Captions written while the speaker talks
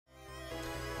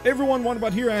Hey everyone,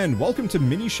 Wanderbot here, and welcome to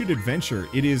Minishoot Adventure.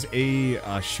 It is a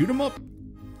shoot 'em up,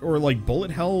 or like bullet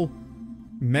hell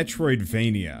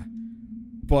Metroidvania.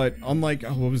 But unlike,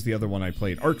 what was the other one I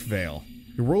played? Arkvale.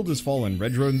 Your world has fallen,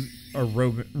 red drones are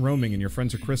roaming, and your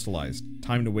friends are crystallized.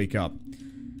 Time to wake up.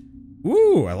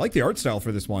 Ooh, I like the art style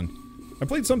for this one. I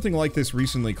played something like this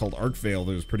recently called Arkvale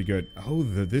that was pretty good. Oh,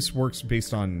 this works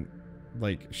based on,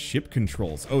 like, ship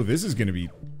controls. Oh, this is gonna be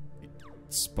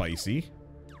spicy.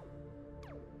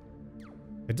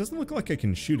 It doesn't look like I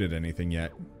can shoot at anything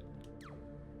yet.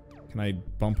 Can I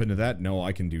bump into that? No,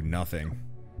 I can do nothing.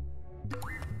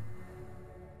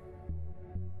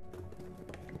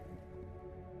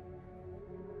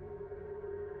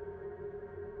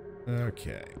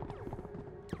 Okay.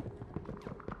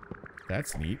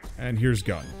 That's neat. And here's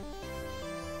gun.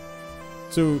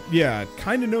 So, yeah,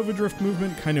 kind of Nova Drift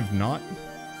movement, kind of not.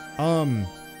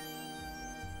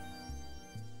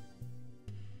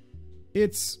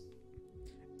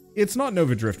 It's not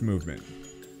Nova Drift movement,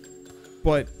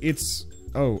 but it's,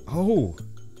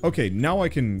 okay, now I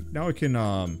can,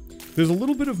 there's a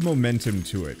little bit of momentum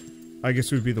to it, I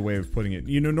guess would be the way of putting it.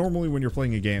 You know, normally when you're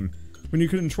playing a game, when you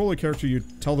control a character, you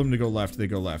tell them to go left, they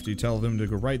go left. You tell them to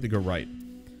go right, they go right.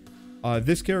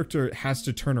 This character has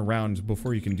to turn around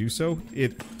before you can do so.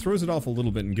 It throws it off a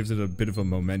little bit and gives it a bit of a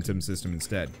momentum system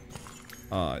instead.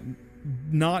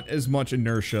 Not as much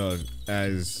inertia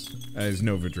as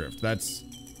Nova Drift. That's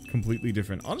completely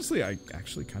different. Honestly, I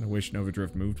actually kind of wish Nova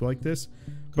Drift moved like this,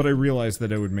 but I realized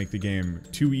that it would make the game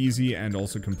too easy and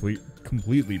also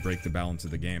completely break the balance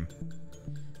of the game.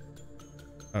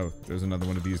 Oh, there's another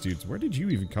one of these dudes. Where did you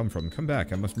even come from? Come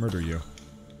back, I must murder you.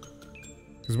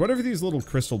 Because whatever these little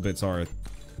crystal bits are,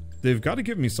 they've got to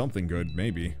give me something good,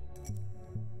 maybe.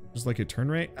 Just like a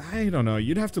turn rate? I don't know,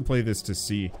 you'd have to play this to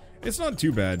see. It's not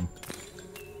too bad.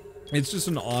 It's just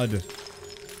an odd,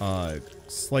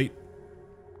 slight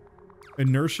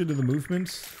inertia to the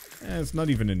movement. It's not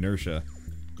even inertia.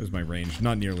 There's my range.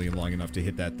 Not nearly long enough to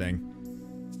hit that thing.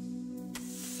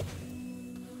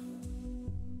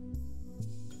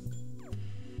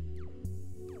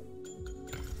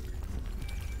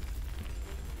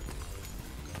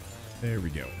 There we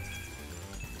go.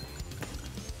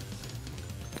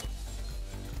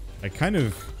 I kind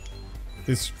of...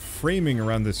 This framing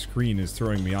around the screen is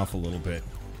throwing me off a little bit.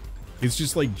 It's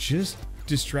just like, just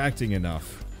distracting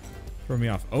enough. Throw me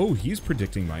off. Oh, he's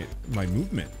predicting my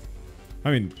movement.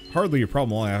 I mean, hardly a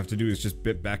problem. All I have to do is just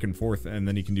bit back and forth, and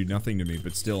then he can do nothing to me,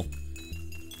 but still.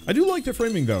 I do like the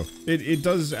framing, though. It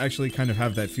does actually kind of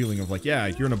have that feeling of like, yeah,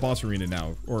 you're in a boss arena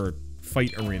now, or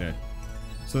fight arena.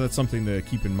 So that's something to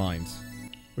keep in mind.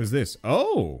 What is this?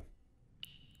 Oh!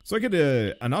 So I get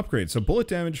an upgrade. So bullet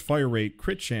damage, fire rate,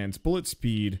 crit chance, bullet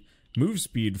speed, move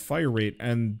speed, fire rate,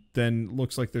 and then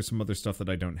looks like there's some other stuff that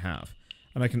I don't have.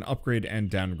 And I can upgrade and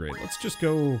downgrade. Let's just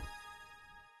go...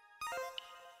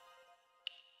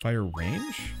 Fire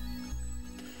range?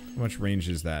 How much range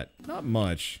is that? Not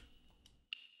much.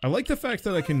 I like the fact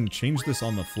that I can change this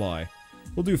on the fly.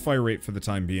 We'll do fire rate for the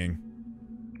time being.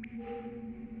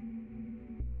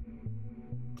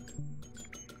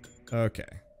 Okay.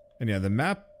 And yeah, the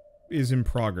map is in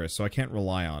progress, so I can't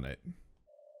rely on it.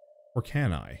 Or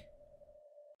can I?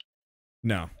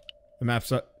 No. The map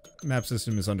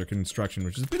system is under construction,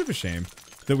 which is a bit of a shame.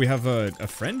 That we have a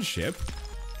friendship.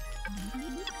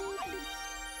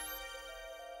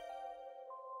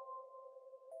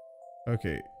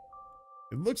 Okay.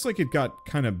 It looks like it got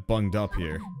kind of bunged up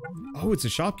here. Oh, it's a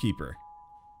shopkeeper.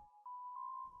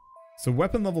 So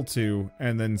weapon level 2,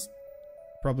 and then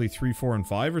probably 3, 4, and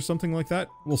 5 or something like that.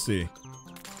 We'll see.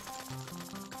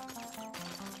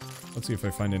 Let's see if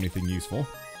I find anything useful.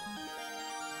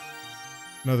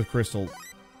 Another crystal.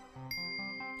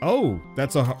 Oh,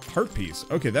 that's a heart piece.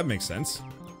 Okay, that makes sense.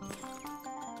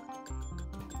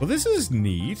 Well, this is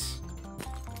neat.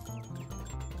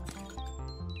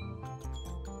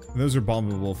 And those are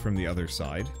bombable from the other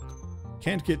side.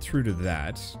 Can't get through to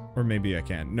that. Or maybe I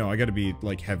can. No, I gotta be,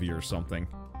 like, heavy or something.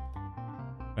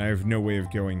 I have no way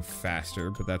of going faster,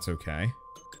 but that's okay.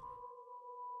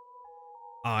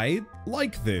 I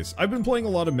like this. I've been playing a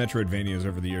lot of Metroidvanias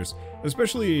over the years,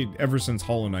 especially ever since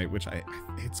Hollow Knight, which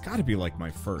it's gotta be like my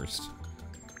first.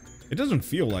 It doesn't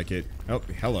feel like it. Oh,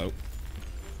 hello.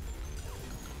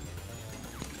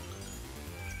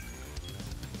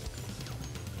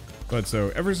 But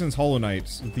so, ever since Hollow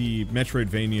Knight, the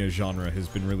Metroidvania genre has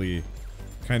been really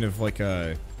kind of like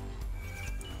a...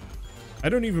 I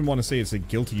don't even want to say it's a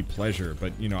guilty pleasure,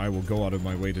 but, you know, I will go out of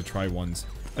my way to try ones.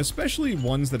 Especially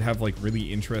ones that have, like,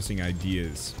 really interesting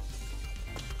ideas.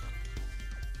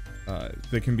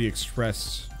 That can be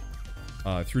expressed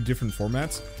through different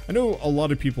formats. I know a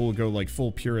lot of people will go like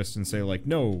full purist and say like,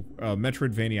 no,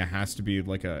 Metroidvania has to be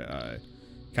like a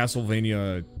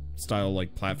Castlevania style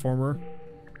like platformer,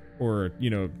 or, you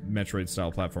know, Metroid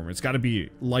style platformer. It's got to be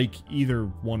like either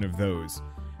one of those,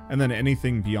 and then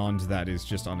anything beyond that is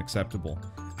just unacceptable.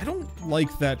 I don't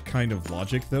like that kind of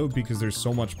logic though, because there's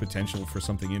so much potential for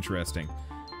something interesting.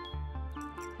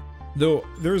 Though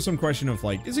there is some question of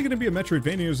like, is it going to be a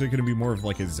Metroidvania, or is it going to be more of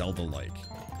like a Zelda-like?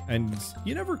 And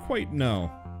you never quite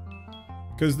know,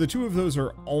 because the two of those are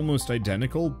almost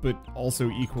identical, but also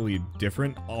equally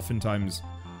different, oftentimes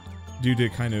due to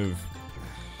kind of...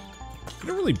 You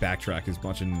don't really backtrack as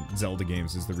much in Zelda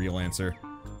games is the real answer.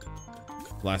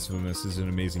 Blasphemous is an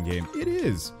amazing game. It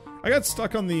is! I got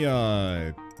stuck on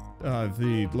the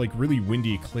like, really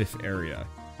windy cliff area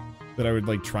that I would,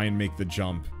 like, try and make the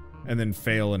jump, and then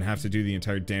fail and have to do the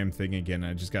entire damn thing again.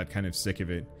 I just got kind of sick of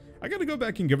it. I gotta go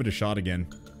back and give it a shot again.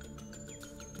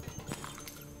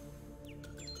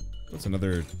 That's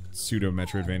another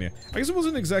pseudo-Metroidvania. I guess it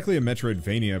wasn't exactly a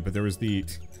Metroidvania, but there was the...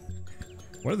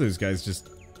 One of those guys just...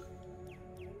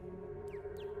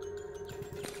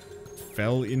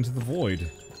 fell into the void.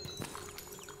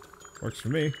 Works for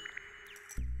me.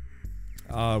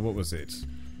 What was it?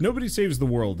 Nobody Saves the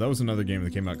World. That was another game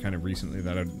that came out kind of recently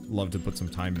that I'd love to put some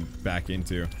time back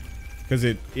into. Because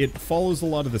it follows a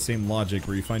lot of the same logic,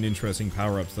 where you find interesting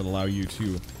power-ups that allow you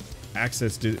to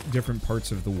access different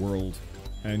parts of the world.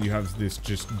 And you have this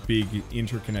just big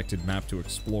interconnected map to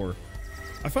explore.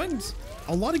 I find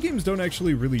a lot of games don't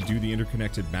actually really do the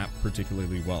interconnected map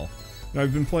particularly well. Now,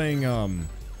 I've been playing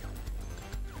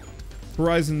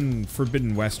Horizon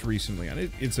Forbidden West recently,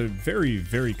 and it's a very,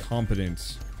 very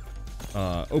competent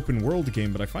open world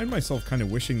game, but I find myself kind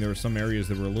of wishing there were some areas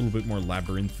that were a little bit more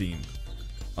labyrinthine.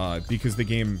 Because the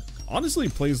game honestly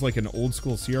plays like an old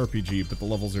school CRPG, but the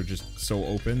levels are just so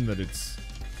open that it's...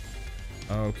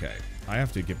 Okay. I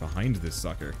have to get behind this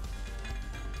sucker.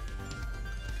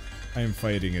 I am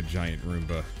fighting a giant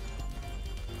Roomba.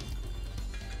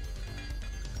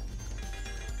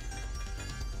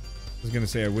 I was gonna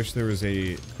say, I wish there was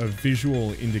a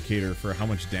visual indicator for how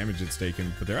much damage it's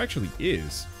taken, but there actually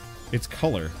is. It's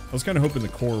color. I was kind of hoping the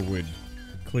core would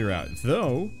clear out,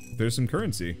 though there's some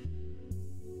currency.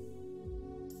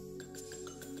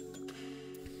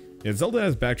 Yeah, Zelda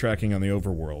has backtracking on the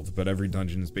overworld, but every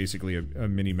dungeon is basically a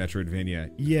mini Metroidvania.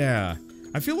 Yeah,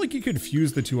 I feel like you could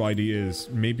fuse the two ideas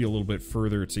maybe a little bit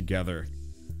further together.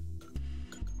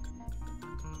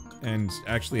 And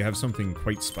actually have something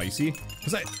quite spicy.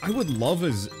 Because I would love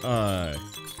a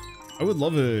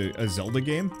Zelda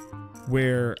game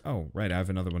where... Oh, right, I have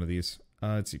another one of these.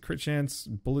 Let's see, crit chance,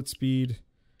 bullet speed,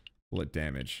 bullet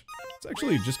damage. Let's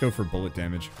actually just go for bullet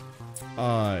damage.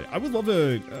 I would love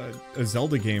a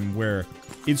Zelda game where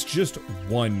it's just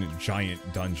one giant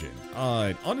dungeon.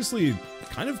 Honestly,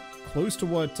 kind of close to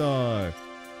what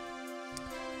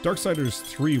Darksiders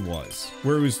 3 was,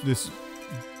 where it was this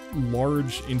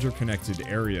large interconnected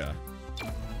area.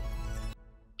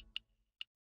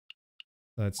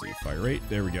 Let's see, fire rate,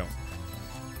 there we go.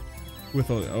 With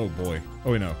a, oh boy,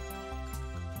 oh no.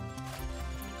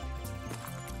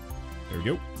 There we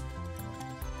go.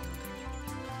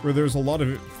 Where there's a lot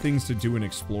of things to do and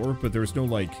explore, but there's no,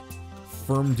 like,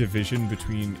 firm division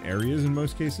between areas in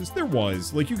most cases. There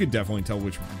was. Like, you could definitely tell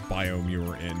which biome you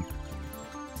were in.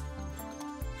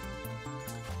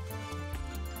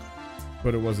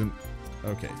 But it wasn't...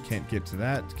 Okay, can't get to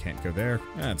that. Can't go there.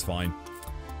 That's fine.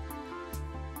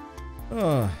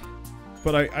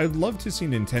 But I'd love to see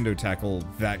Nintendo tackle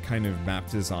that kind of map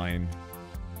design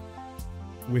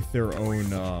with their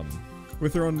own,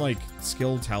 like,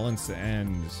 skill, talents,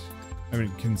 and, I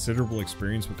mean, considerable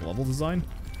experience with level design.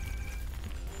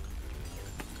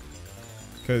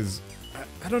 Because,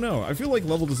 I don't know, I feel like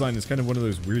level design is kind of one of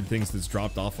those weird things that's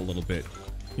dropped off a little bit.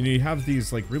 You know, you have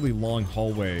these, like, really long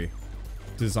hallway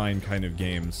design kind of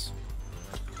games.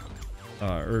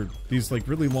 Or these, like,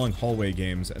 really long hallway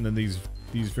games, and then these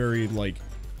very, like,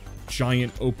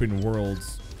 giant open world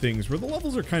things where the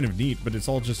levels are kind of neat, but it's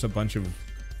all just a bunch of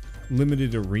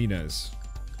limited arenas.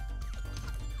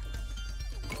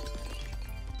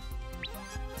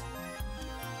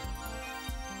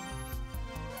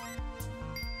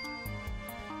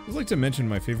 I'd like to mention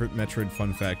my favorite Metroid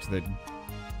fun fact that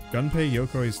Gunpei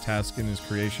Yokoi's task in his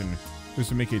creation was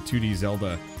to make a 2D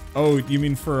Zelda. Oh, you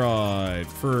mean for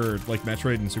like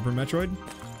Metroid and Super Metroid?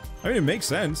 I mean, it makes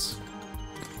sense.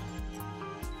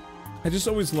 I just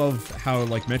always love how,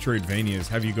 like, Metroidvanias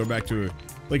have you go back to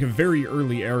a very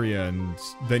early area, and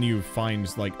then you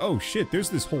find, like, oh shit, there's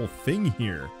this whole thing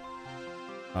here.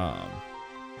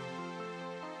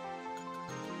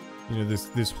 You know,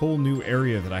 this whole new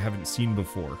area that I haven't seen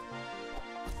before.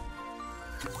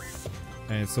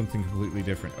 And it's something completely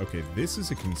different. Okay, this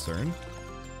is a concern.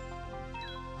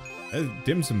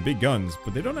 Dim's some big guns,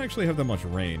 but they don't actually have that much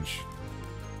range.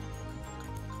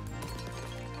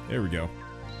 There we go.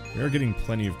 We are getting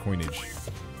plenty of coinage.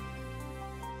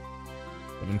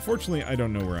 But unfortunately, I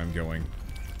don't know where I'm going.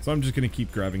 So I'm just going to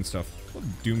keep grabbing stuff. What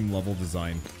Doom level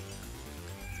design.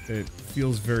 It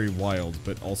feels very wild,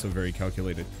 but also very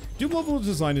calculated. Doom level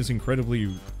design is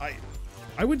incredibly...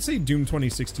 I would say Doom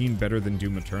 2016 better than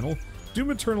Doom Eternal.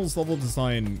 Doom Eternal's level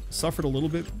design suffered a little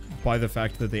bit by the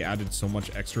fact that they added so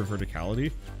much extra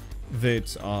verticality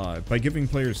that by giving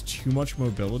players too much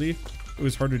mobility, it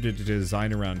was harder to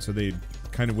design around, so they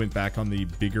kind of went back on the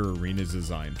bigger arenas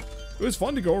design. It was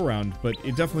fun to go around, but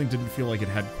it definitely didn't feel like it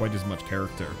had quite as much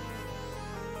character.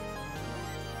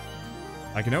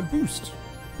 I can now boost.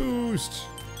 Boost!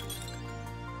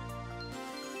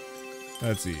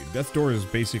 Let's see. Death's Door is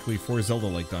basically 4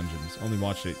 Zelda-like dungeons. Only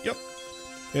watched it. Yep.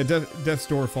 Yeah, Death's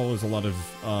Door follows a lot of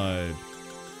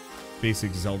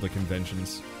basic Zelda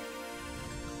conventions.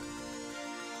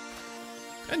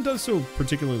 And does so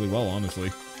particularly well, honestly.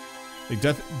 Like,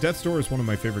 Death's Door is one of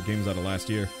my favorite games out of last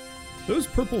year. Those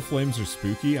purple flames are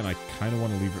spooky, and I kind of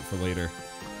want to leave it for later.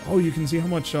 Oh, you can see how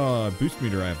much boost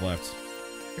meter I have left.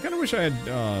 I kind of wish I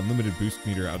had limited boost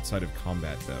meter outside of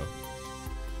combat, though.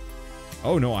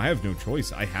 Oh, no, I have no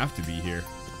choice. I have to be here.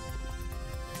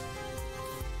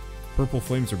 Purple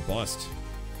flames are bust.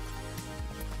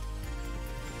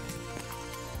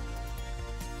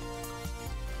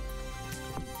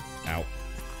 Ow.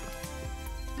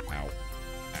 Ow.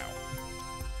 Ow.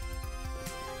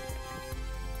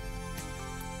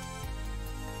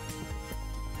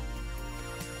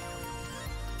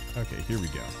 Okay, here we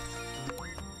go.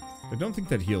 I don't think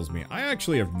that heals me. I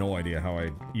actually have no idea how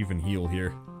I even heal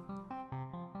here.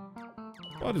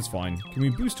 But it's fine. Can we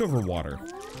boost over water?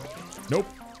 Nope.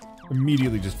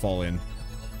 Immediately just fall in.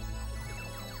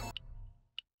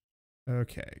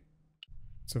 Okay.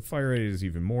 So fire rate is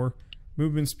even more.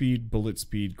 Movement speed, bullet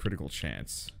speed, critical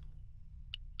chance.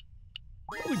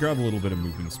 Probably grab a little bit of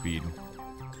movement speed.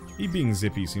 He being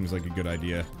zippy seems like a good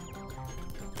idea.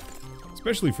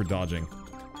 Especially for dodging.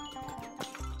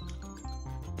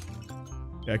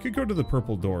 Yeah, I could go to the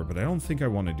purple door, but I don't think I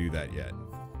want to do that yet.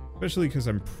 Especially because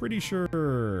I'm pretty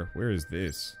sure... Where is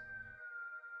this?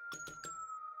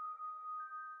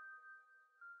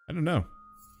 I don't know.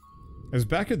 I was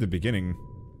back at the beginning.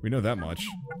 We know that much.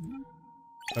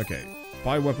 Okay.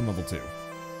 Buy weapon level 2.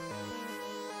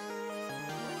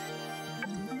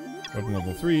 Weapon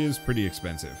level 3 is pretty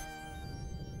expensive.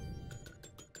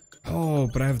 Oh,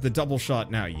 but I have the double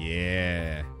shot now.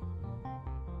 Yeah.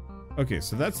 Okay,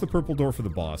 so that's the purple door for the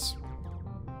boss.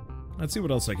 Let's see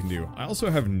what else I can do. I also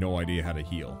have no idea how to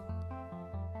heal.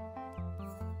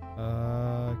 Can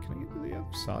I get to the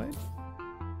other side?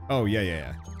 Oh,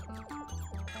 yeah.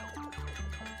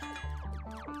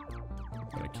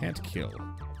 But I can't kill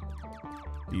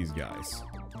these guys.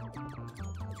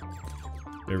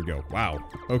 There we go. Wow.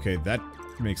 Okay, that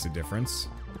makes a difference.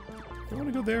 Do I want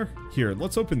to go there? Here,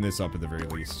 let's open this up at the very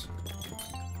least.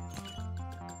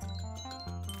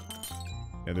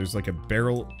 Yeah, there's like a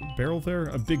barrel there?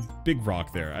 A big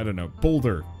rock there. I don't know.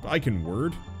 Boulder. I can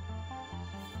word.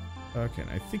 Okay,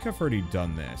 I think I've already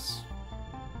done this.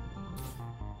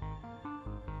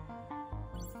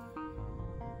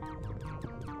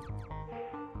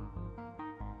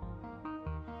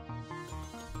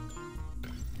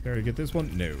 Did I get this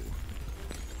one? No.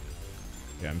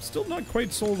 Yeah, I'm still not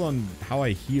quite sold on how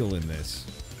I heal in this.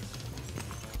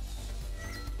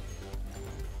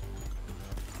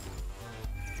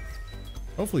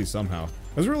 Hopefully somehow.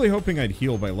 I was really hoping I'd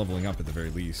heal by leveling up at the very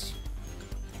least.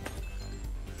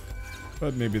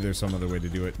 But maybe there's some other way to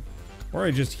do it. Or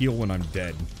I just heal when I'm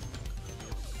dead.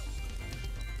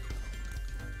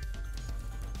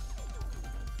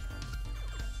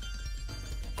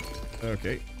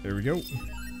 Okay, there we go.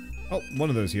 Oh, one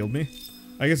of those healed me.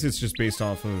 I guess it's just based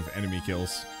off of enemy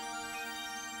kills.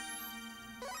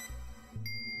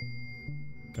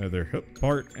 Another hip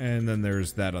part, and then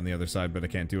there's that on the other side, but I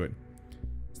can't do it.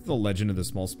 Is it the Legend of the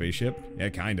Small Spaceship? Yeah,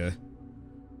 kinda.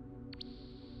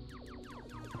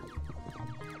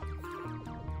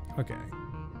 Okay.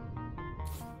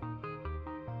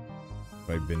 Have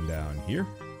I been down here?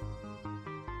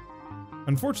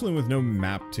 Unfortunately, with no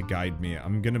map to guide me,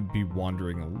 I'm gonna be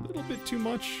wandering a little bit too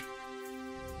much.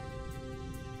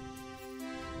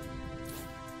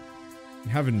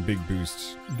 Having big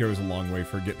boosts goes a long way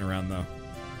for getting around, though.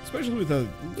 Especially with a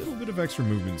little bit of extra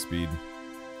movement speed.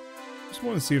 Just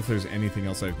want to see if there's anything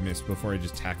else I've missed before I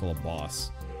just tackle a boss.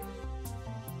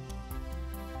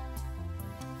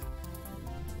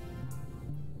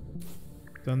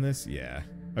 done this? Yeah,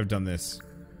 I've done this.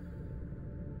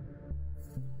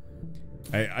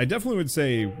 I definitely would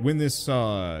say when this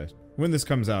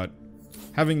comes out,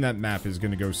 having that map is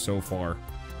going to go so far.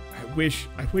 I wish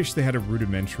they had a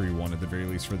rudimentary one at the very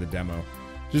least for the demo.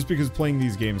 Just because playing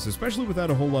these games, especially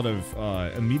without a whole lot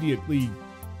of immediately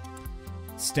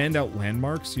standout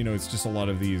landmarks, you know, it's just a lot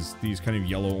of these kind of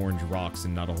yellow-orange rocks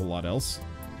and not a whole lot else.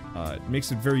 It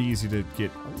makes it very easy to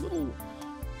get a little,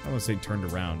 I don't want to say turned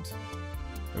around.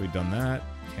 We've done that,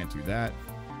 can't do that,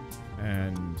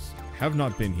 and have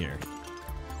not been here.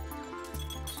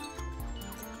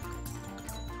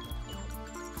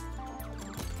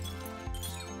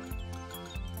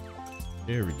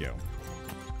 There we go.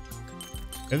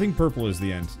 I think purple is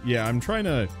the end. Yeah, I'm trying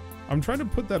to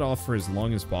put that off for as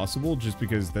long as possible, just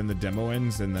because then the demo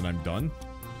ends and then I'm done.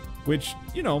 Which,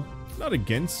 you know, not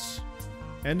against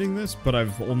ending this, but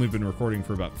I've only been recording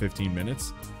for about 15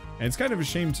 minutes. And it's kind of a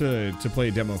shame to play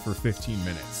a demo for 15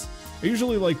 minutes. I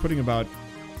usually like putting about,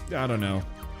 I don't know.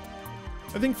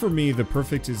 I think for me, the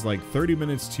perfect is like 30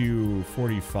 minutes to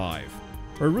 45.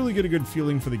 Where I really get a good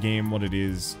feeling for the game, what it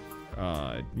is,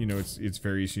 you know, its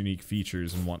various unique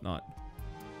features and whatnot.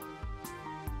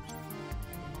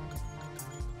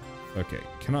 Okay,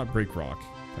 cannot break rock.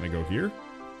 Can I go here?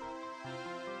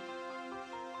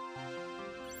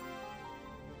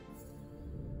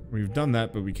 We've done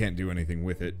that, but we can't do anything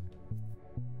with it.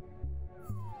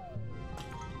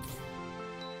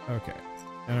 Okay,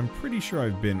 and I'm pretty sure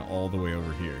I've been all the way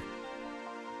over here.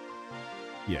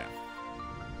 Yeah.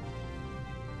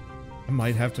 I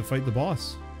might have to fight the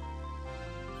boss.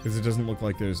 Because it doesn't look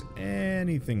like there's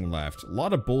anything left. A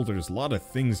lot of boulders, a lot of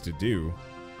things to do.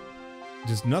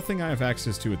 Just nothing I have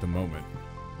access to at the moment.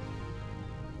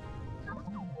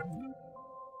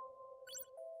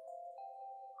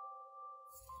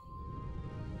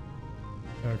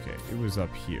 Okay, it was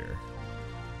up here.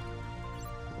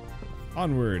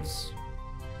 Onwards.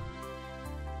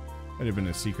 Might have been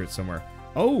a secret somewhere.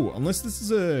 Oh, unless this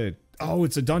is a... Oh,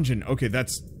 it's a dungeon. Okay,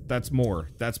 that's more.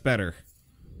 That's better.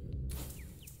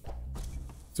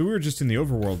 So we were just in the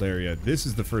overworld area. This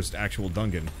is the first actual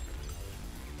dungeon.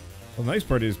 Well, the nice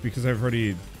part is, because I've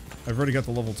already got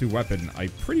the level 2 weapon, I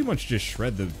pretty much just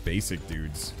shred the basic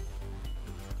dudes.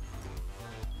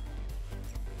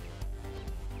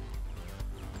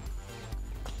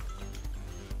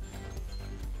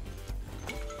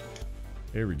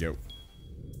 There we go.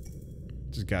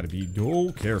 Just gotta be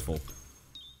careful.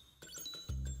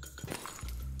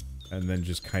 And then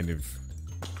just kind of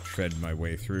shred my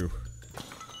way through.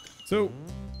 So,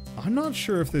 I'm not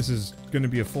sure if this is going to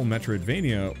be a full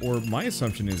Metroidvania, or my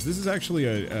assumption is this is actually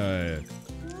a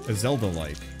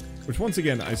Zelda-like. Which, once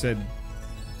again, I said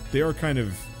they are kind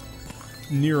of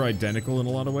near identical in a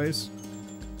lot of ways.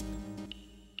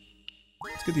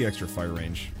 Let's get the extra fire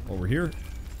range while we're here.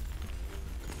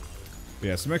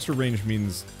 Yeah, some extra range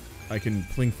means I can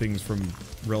pling things from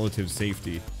relative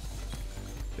safety.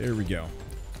 There we go.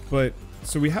 But,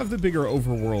 so we have the bigger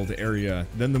overworld area,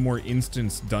 then the more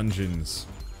instance dungeons,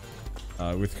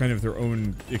 with kind of their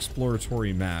own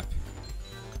exploratory map.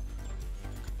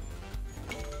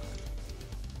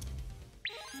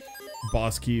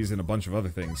 Boss keys and a bunch of other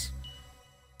things.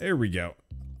 There we go.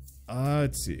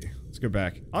 Let's see. Let's go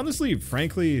back. Honestly,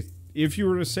 frankly, if you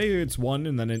were to say it's one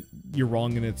and then you're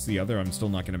wrong and it's the other, I'm still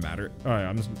not going to matter.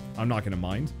 I'm not going to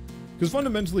mind. Because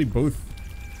fundamentally, both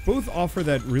offer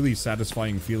that really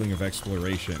satisfying feeling of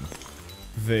exploration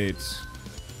that,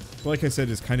 like I said,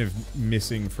 is kind of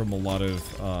missing from a lot of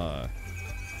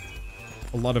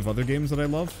other games that I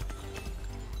love.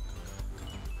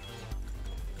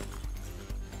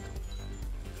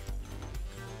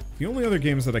 The only other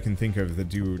games that I can think of that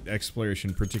do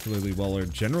exploration particularly well are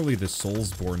generally the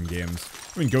Soulsborne games.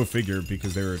 I mean, go figure,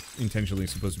 because they were intentionally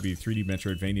supposed to be 3D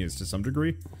Metroidvanias to some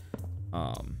degree.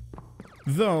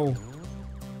 Though,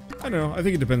 I don't know, I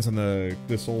think it depends on the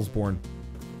Soulsborne.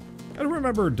 I don't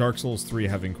remember Dark Souls 3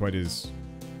 having quite as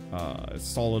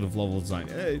solid of level design.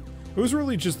 It was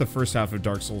really just the first half of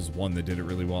Dark Souls 1 that did it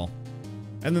really well.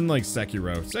 And then, like,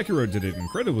 Sekiro. Sekiro did it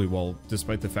incredibly well,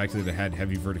 despite the fact that it had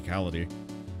heavy verticality,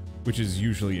 which is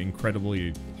usually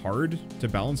incredibly hard to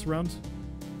balance around.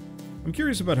 I'm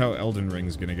curious about how Elden Ring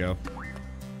is gonna go.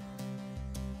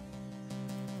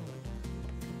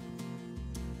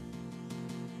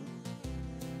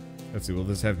 Let's see, will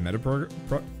this have meta progress?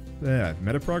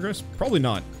 Probably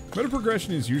not. Meta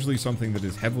progression is usually something that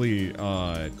is heavily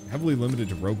limited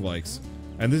to roguelikes,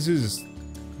 and this is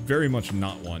very much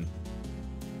not one.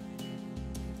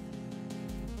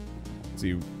 Let's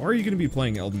see, are you gonna be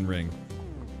playing Elden Ring?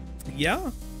 Yeah,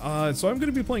 so I'm going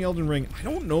to be playing Elden Ring. I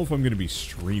don't know if I'm going to be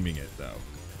streaming it, though.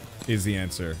 is the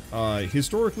answer.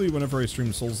 Historically, whenever I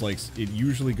stream Souls-likes, it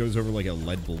usually goes over like a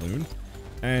lead balloon.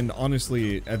 And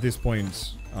honestly, at this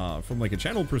point, from like a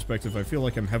channel perspective, I feel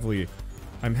like I'm heavily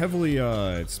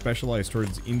specialized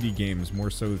towards indie games more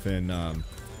so than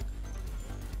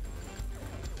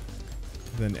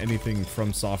anything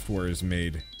From Software has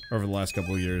made over the last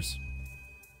couple of years.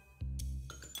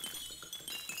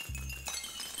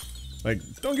 Like,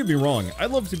 don't get me wrong, I'd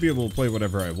love to be able to play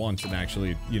whatever I want and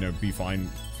actually, you know, be fine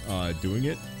doing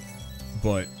it.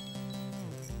 But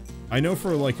I know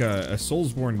for like a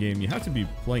Soulsborne game, you have to be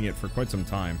playing it for quite some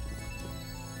time.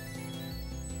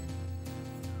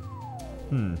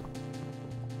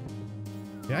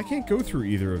 Yeah, I can't go through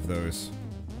either of those.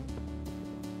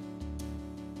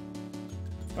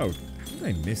 Oh, how did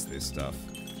I miss this stuff?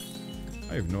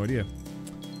 I have no idea.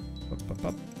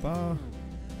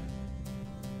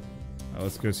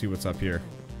 Let's go see what's up here.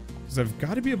 Because I've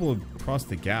got to be able to cross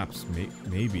the gaps,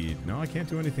 maybe. No, I can't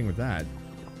do anything with that.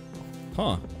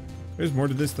 Huh. There's more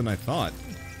to this than I thought.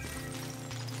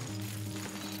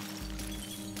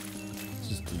 Let's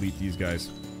just delete these guys.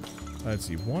 Let's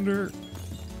see. Wander...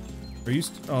 Are you...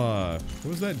 what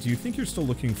was that? Do you think you're still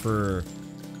looking for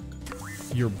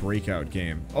your breakout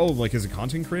game? Oh, like as a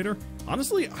content creator?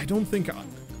 Honestly, I don't think...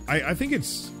 I think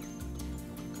it's...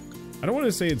 I don't want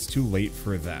to say it's too late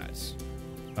for that.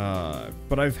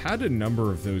 But I've had a number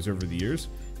of those over the years.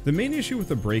 The main issue with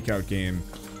the breakout game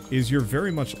is you're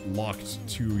very much locked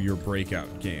to your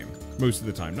breakout game. Most of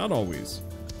the time. Not always.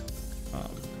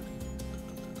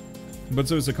 But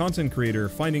so as a content creator,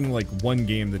 finding like one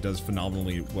game that does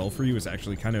phenomenally well for you is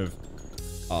actually kind of...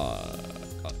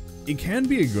 it can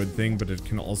be a good thing, but it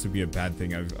can also be a bad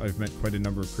thing. I've met quite a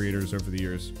number of creators over the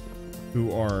years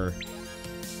who are...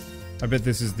 I bet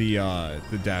this is the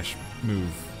dash move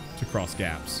to cross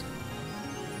gaps.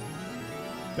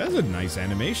 That's a nice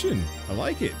animation. I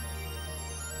like it.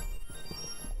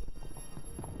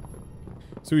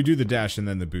 So we do the dash and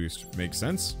then the boost. Makes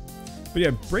sense. But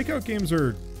yeah, breakout games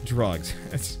are drugs.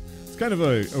 It's kind of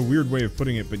a weird way of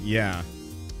putting it, but yeah.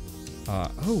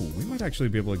 Oh, we might actually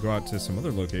be able to go out to some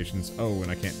other locations. Oh, and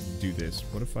I can't do this.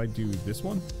 What if I do this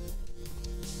one?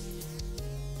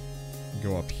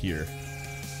 Go up here.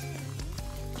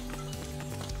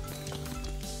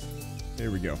 There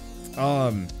we go.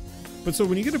 But so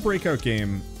when you get a breakout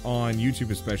game on YouTube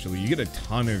especially, you get a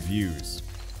ton of views.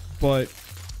 But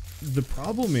the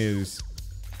problem is,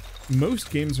 most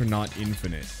games are not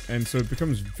infinite, and so it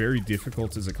becomes very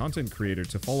difficult as a content creator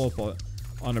to follow up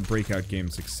on a breakout game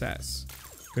success.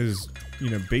 Because, you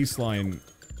know, baseline,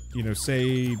 you know,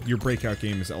 say your breakout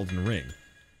game is Elden Ring.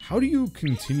 How do you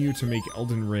continue to make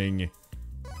Elden Ring,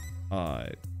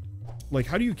 like,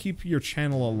 how do you keep your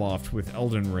channel aloft with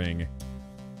Elden Ring,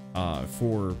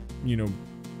 for, you know,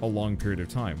 a long period of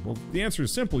time? Well, the answer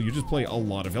is simple. You just play a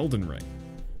lot of Elden Ring.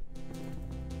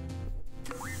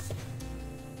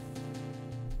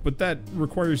 But that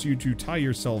requires you to tie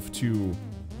yourself to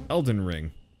Elden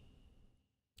Ring.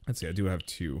 Let's see, I do have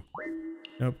 2.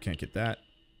 Nope, can't get that.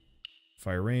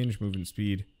 Fire range, movement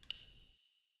speed.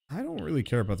 I don't really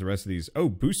care about the rest of these. Oh,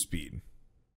 boost speed.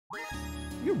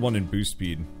 You get 1 in boost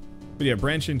speed. But yeah,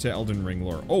 branch into Elden Ring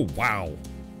lore. Oh, wow.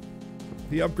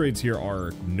 The upgrades here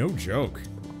are no joke.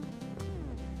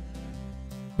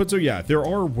 But so yeah, there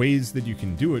are ways that you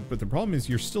can do it, but the problem is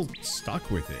you're still stuck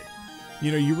with it.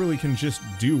 You know, you really can just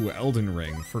do Elden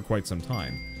Ring for quite some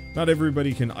time. Not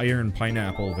everybody can Iron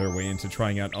Pineapple their way into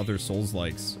trying out other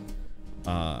Souls-likes.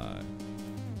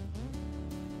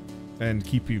 And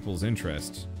keep people's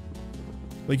interest.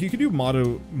 Like, you can do mod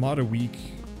a week,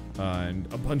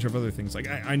 and a bunch of other things. Like,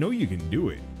 I know you can do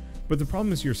it, but the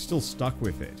problem is you're still stuck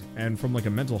with it. And from, like,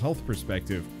 a mental health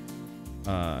perspective,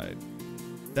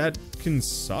 that can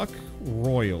suck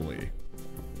royally.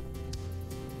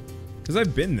 Because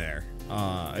I've been there.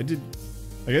 I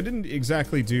didn't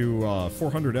exactly do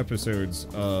 400 episodes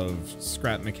of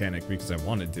Scrap Mechanic because I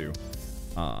wanted to.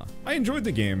 I enjoyed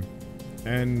the game,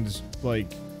 and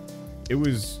like, it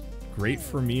was great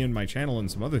for me and my channel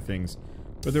and some other things,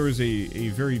 but there was a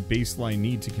very baseline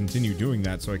need to continue doing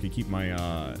that so I could keep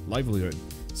my livelihood.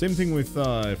 Same thing with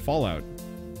Fallout.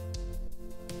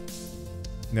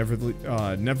 Never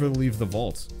Leave the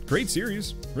Vault. Great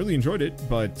series, really enjoyed it,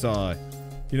 but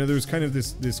you know, there was kind of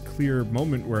this clear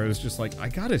moment where I was just like, I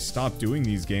gotta stop doing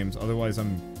these games, otherwise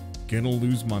I'm gonna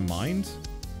lose my mind.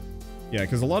 Yeah,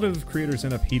 because a lot of creators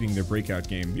end up hating their breakout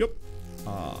game. Yep.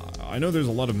 I know there's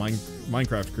a lot of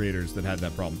Minecraft creators that had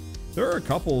that problem. There are a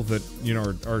couple that, you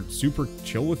know, are super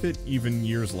chill with it even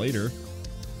years later,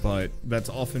 but that's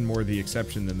often more the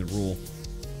exception than the rule.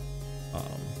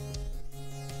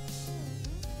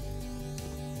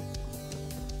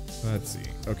 Let's see.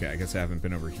 Okay, I guess I haven't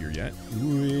been over here yet.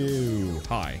 Woo,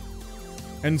 hi.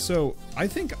 And so, I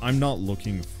think I'm not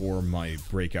looking for my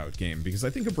breakout game, because I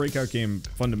think a breakout game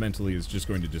fundamentally is just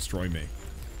going to destroy me.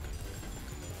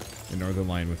 In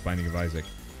Northernlion with Binding of Isaac.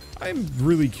 I'm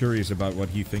really curious about what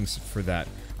he thinks for that.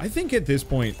 I think at this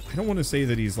point, I don't want to say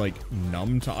that he's like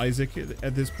numb to Isaac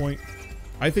at this point.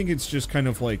 I think it's just kind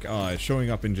of like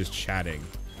showing up and just chatting.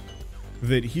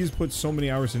 That he's put so many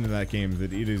hours into that game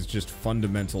that it is just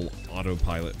fundamental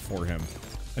autopilot for him.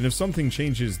 And if something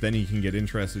changes, then he can get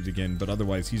interested again, but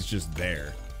otherwise he's just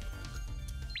there.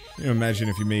 You know, imagine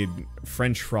if you made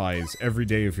French fries every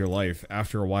day of your life.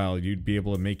 After a while, you'd be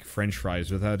able to make French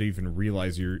fries without even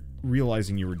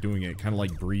realizing you were doing it, kind of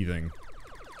like breathing.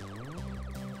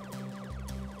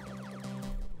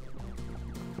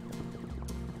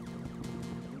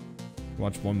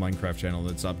 Watch one Minecraft channel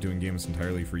that stopped doing games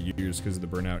entirely for years because of the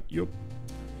burnout. Yup.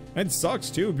 And it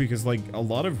sucks too, because like a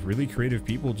lot of really creative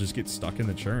people just get stuck in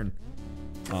the churn.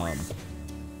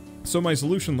 So my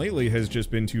solution lately has just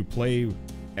been to play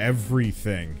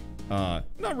everything.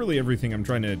 Not really everything, I'm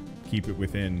trying to keep it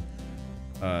within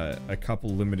a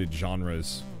couple limited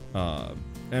genres.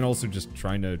 And also just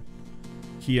trying to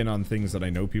key in on things that I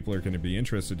know people are going to be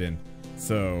interested in.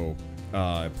 So,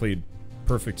 I played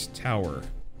Perfect Tower.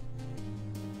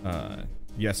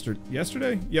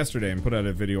 Yesterday, and put out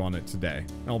a video on it today.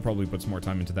 I'll probably put some more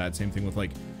time into that. Same thing with like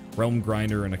Realm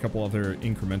Grinder and a couple other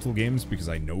incremental games, because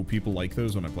I know people like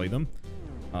those when I play them.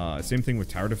 Same thing with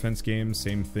tower defense games,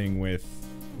 same thing with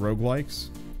roguelikes,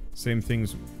 same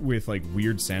things with like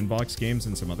weird sandbox games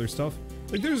and some other stuff.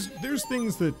 Like there's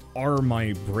things that are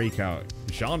my breakout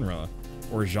genre,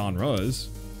 or genres.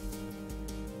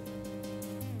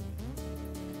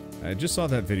 I just saw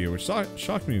that video, which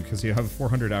shocked me because you have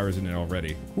 400 hours in it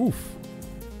already. Oof.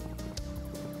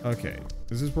 Okay,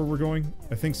 is this where we're going?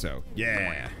 I think so.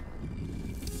 Yeah!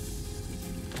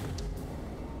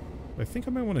 I think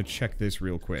I might want to check this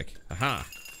real quick. Aha!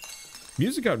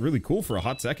 Music got really cool for a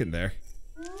hot second there.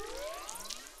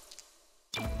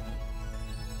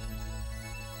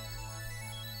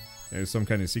 There's some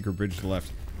kind of secret bridge to the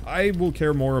left. I will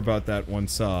care more about that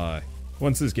once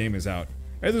this game is out.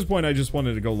 At this point, I just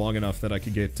wanted to go long enough that I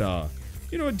could get,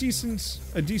 you know, a decent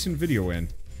video in.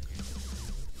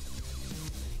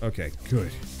 Okay,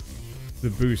 good. The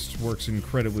boost works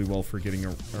incredibly well for getting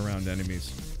around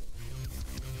enemies.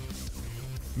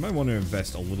 I might want to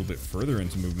invest a little bit further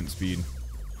into movement speed.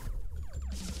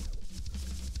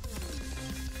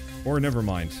 Or never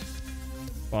mind.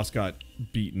 Boss got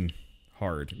beaten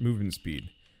hard. Movement speed.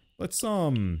 Let's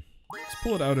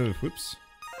pull it out of, whoops.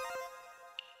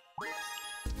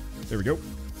 There we go.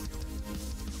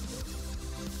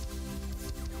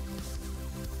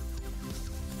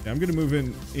 Yeah, I'm gonna move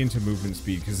into movement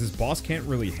speed because this boss can't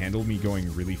really handle me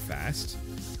going really fast.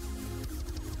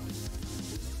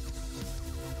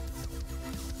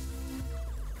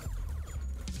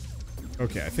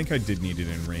 Okay, I think I did need it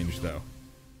in range though.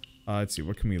 Let's see,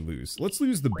 what can we lose? Let's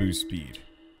lose the boost speed.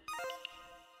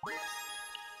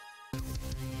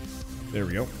 There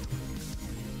we go.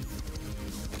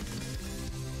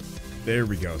 There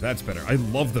we go, that's better. I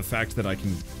love the fact that I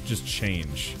can just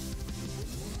change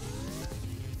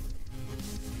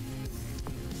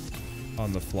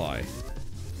on the fly.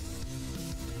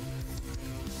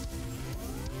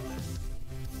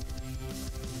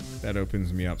 That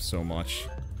opens me up so much.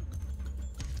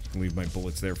 Leave my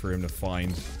bullets there for him to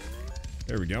find.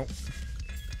 There we go.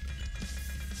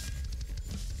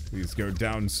 Please go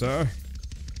down, sir. I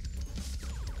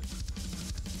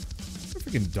wonder if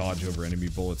I can dodge over enemy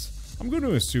bullets. I'm going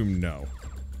to assume no.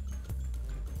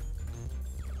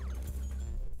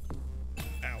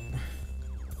 Ow.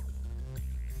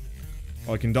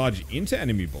 Well, I can dodge into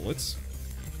enemy bullets.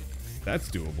 That's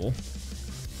doable.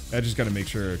 I just gotta make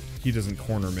sure he doesn't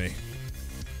corner me.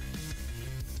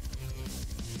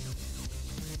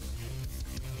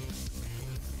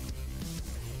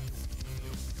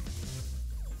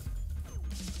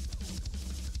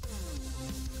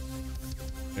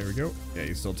 There we go. Yeah,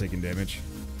 he's still taking damage.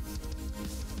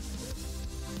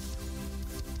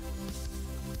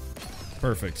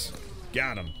 Perfect.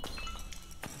 Got him.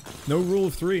 No rule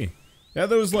of 3. Yeah,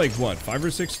 that was like, what, 5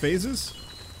 or 6 phases?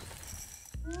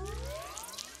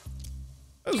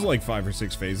 That was like 5 or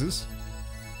 6 phases.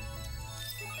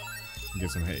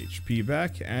 Get some HP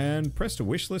back, and press to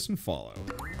wish list and follow.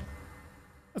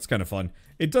 That's kind of fun.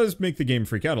 It does make the game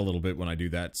freak out a little bit when I do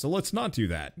that, so let's not do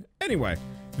that. Anyway,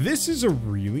 this is a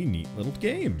really neat little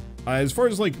game. As far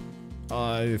as like,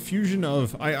 fusion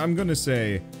of, I'm gonna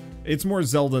say, it's more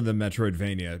Zelda than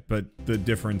Metroidvania, but the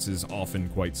difference is often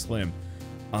quite slim.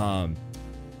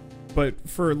 But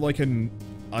for like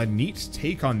a neat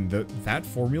take on that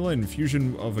formula and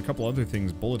fusion of a couple other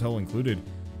things, bullet hell included,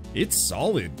 it's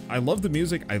solid. I love the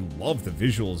music. I love the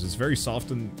visuals. It's very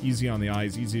soft and easy on the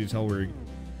eyes, easy to tell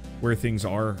where things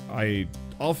are. I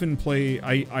often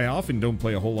don't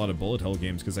play a whole lot of bullet hell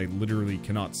games because I literally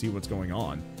cannot see what's going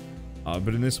on.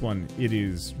 But in this one, it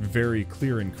is very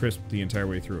clear and crisp the entire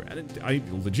way through, and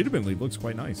it legitimately looks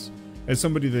quite nice. As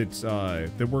somebody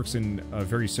that works in a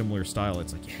very similar style,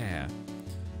 it's like, yeah.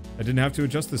 I didn't have to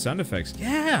adjust the sound effects.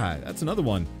 Yeah, that's another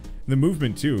one. The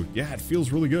movement too. Yeah, it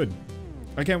feels really good.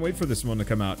 I can't wait for this one to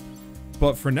come out.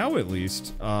 But for now, at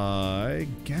least, I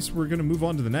guess we're gonna move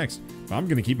on to the next. I'm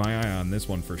gonna keep my eye on this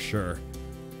one for sure.